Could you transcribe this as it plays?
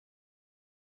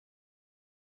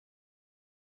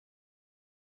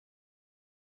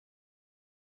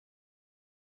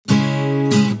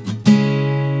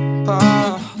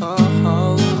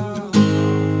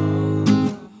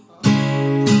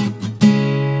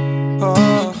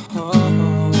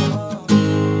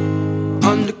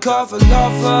Undercover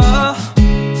lover.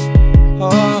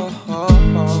 Oh, oh,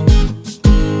 oh.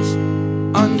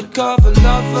 Undercover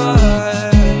lover.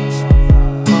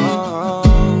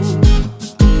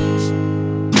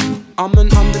 I'm an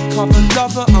undercover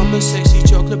lover, I'm a sexy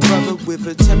chocolate brother with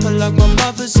a temper like my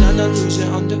mother's, and I lose it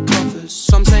undercover.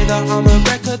 Some say that I'm a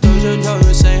wrecker, those who know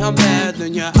say I'm better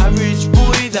than your average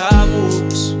boy that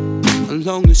walks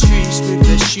along the streets with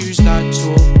their shoes that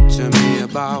talk to me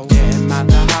about getting out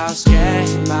the house,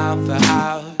 getting out the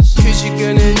house. Cause you're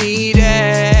gonna need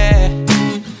it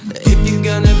if you're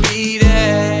gonna be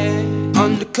there.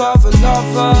 Undercover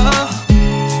lover.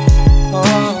 Oh,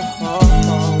 oh,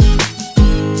 oh.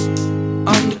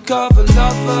 Undercover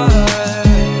lover.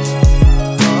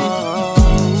 Oh.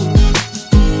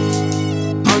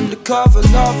 Undercover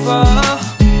lover.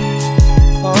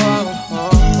 Oh, oh,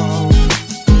 oh.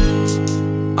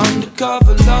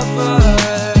 Undercover lover.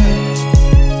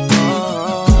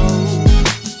 Oh.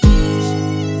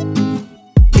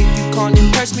 If you can't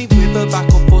impress me with a back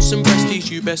or for some prestige,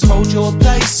 you best hold your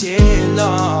place in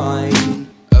line.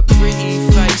 A pretty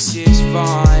face is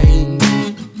fine.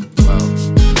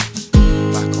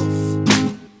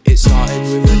 Started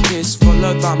with a kiss,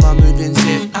 followed by my moving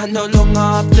zip. And no longer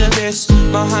after this,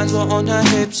 my hands were on her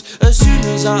hips. As soon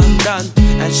as I'm done,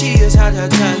 and she has had her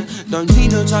turn, don't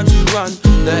need no time to run,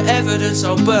 the evidence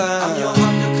I'll burn. I'm your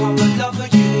undercover lover,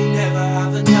 you'll never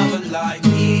have another like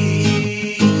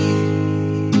me.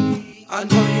 I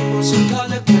know you want some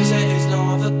colour, cause there is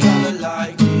no other colour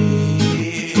like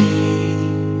me.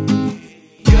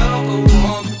 Girl, go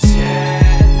on,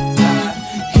 pretend that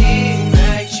he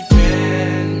makes you bend.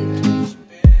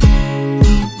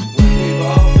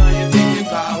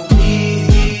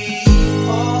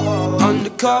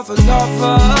 Undercover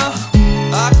lover,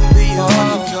 I can be your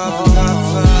undercover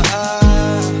lover.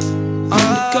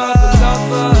 Undercover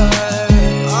lover,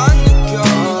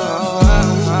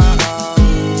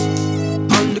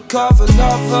 undercover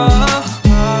lover.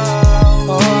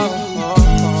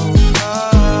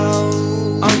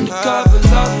 Undercover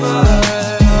lover.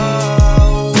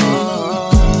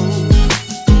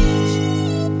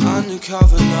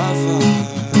 Undercover